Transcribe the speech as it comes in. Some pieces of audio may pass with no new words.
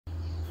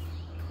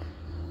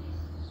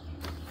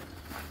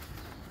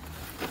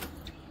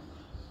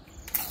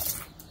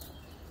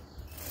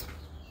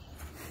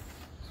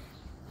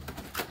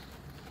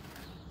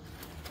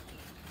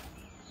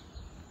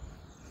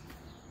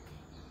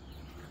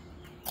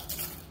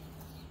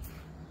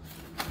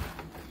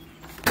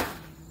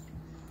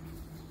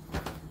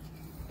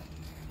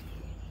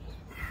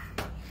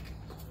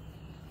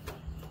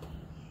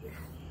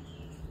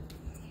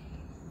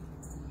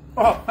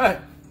Oh, hey.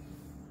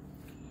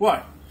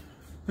 What?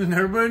 Isn't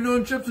everybody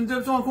doing chips and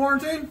dips on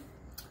quarantine?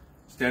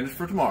 Standards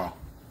for tomorrow.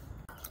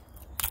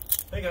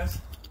 Hey guys.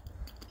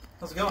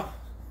 How's it going?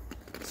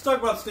 Let's talk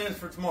about standards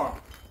for tomorrow.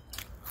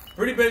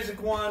 Pretty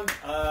basic one.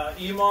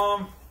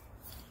 EMOM.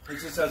 It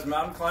just has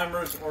mountain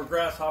climbers or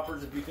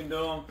grasshoppers if you can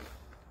do them.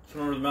 So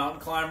remember the mountain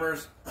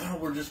climbers,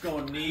 we're just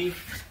going knee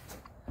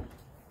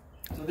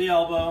to the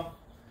elbow.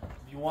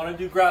 If you want to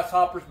do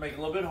grasshoppers, make it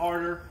a little bit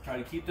harder. Try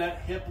to keep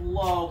that hip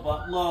low,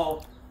 butt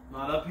low,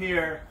 not up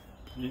here.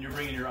 And then you're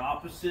bringing your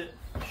opposite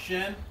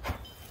shin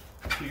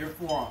to your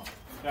forearm,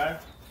 okay?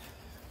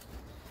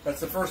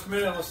 That's the first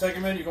minute. On the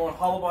second minute, you're going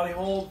hollow body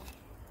hold.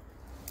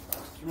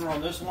 Remember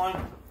on this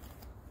one,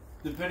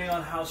 depending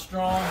on how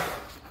strong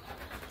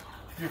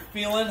you're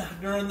feeling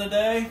during the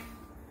day,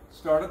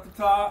 start at the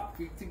top,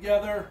 feet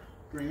together,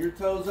 bring your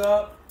toes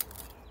up,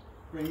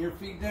 bring your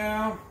feet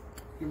down.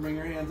 You can bring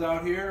your hands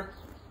out here.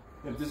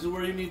 If this is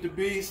where you need to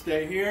be,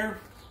 stay here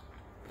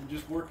and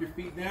just work your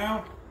feet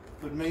down,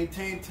 but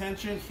maintain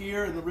tension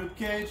here in the rib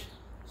cage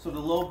so the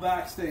low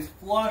back stays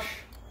flush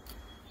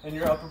and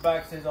your upper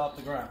back stays off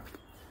the ground.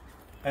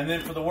 And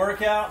then for the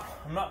workout,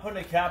 I'm not putting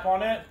a cap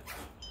on it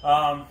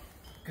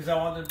because I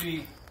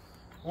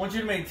want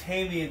you to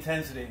maintain the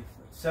intensity.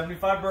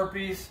 75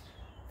 burpees,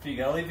 so you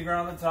gotta leave the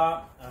ground on the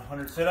top,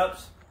 100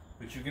 sit-ups,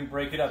 but you can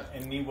break it up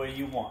any way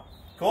you want.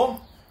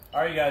 Cool?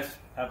 All right, you guys,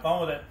 have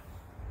fun with it.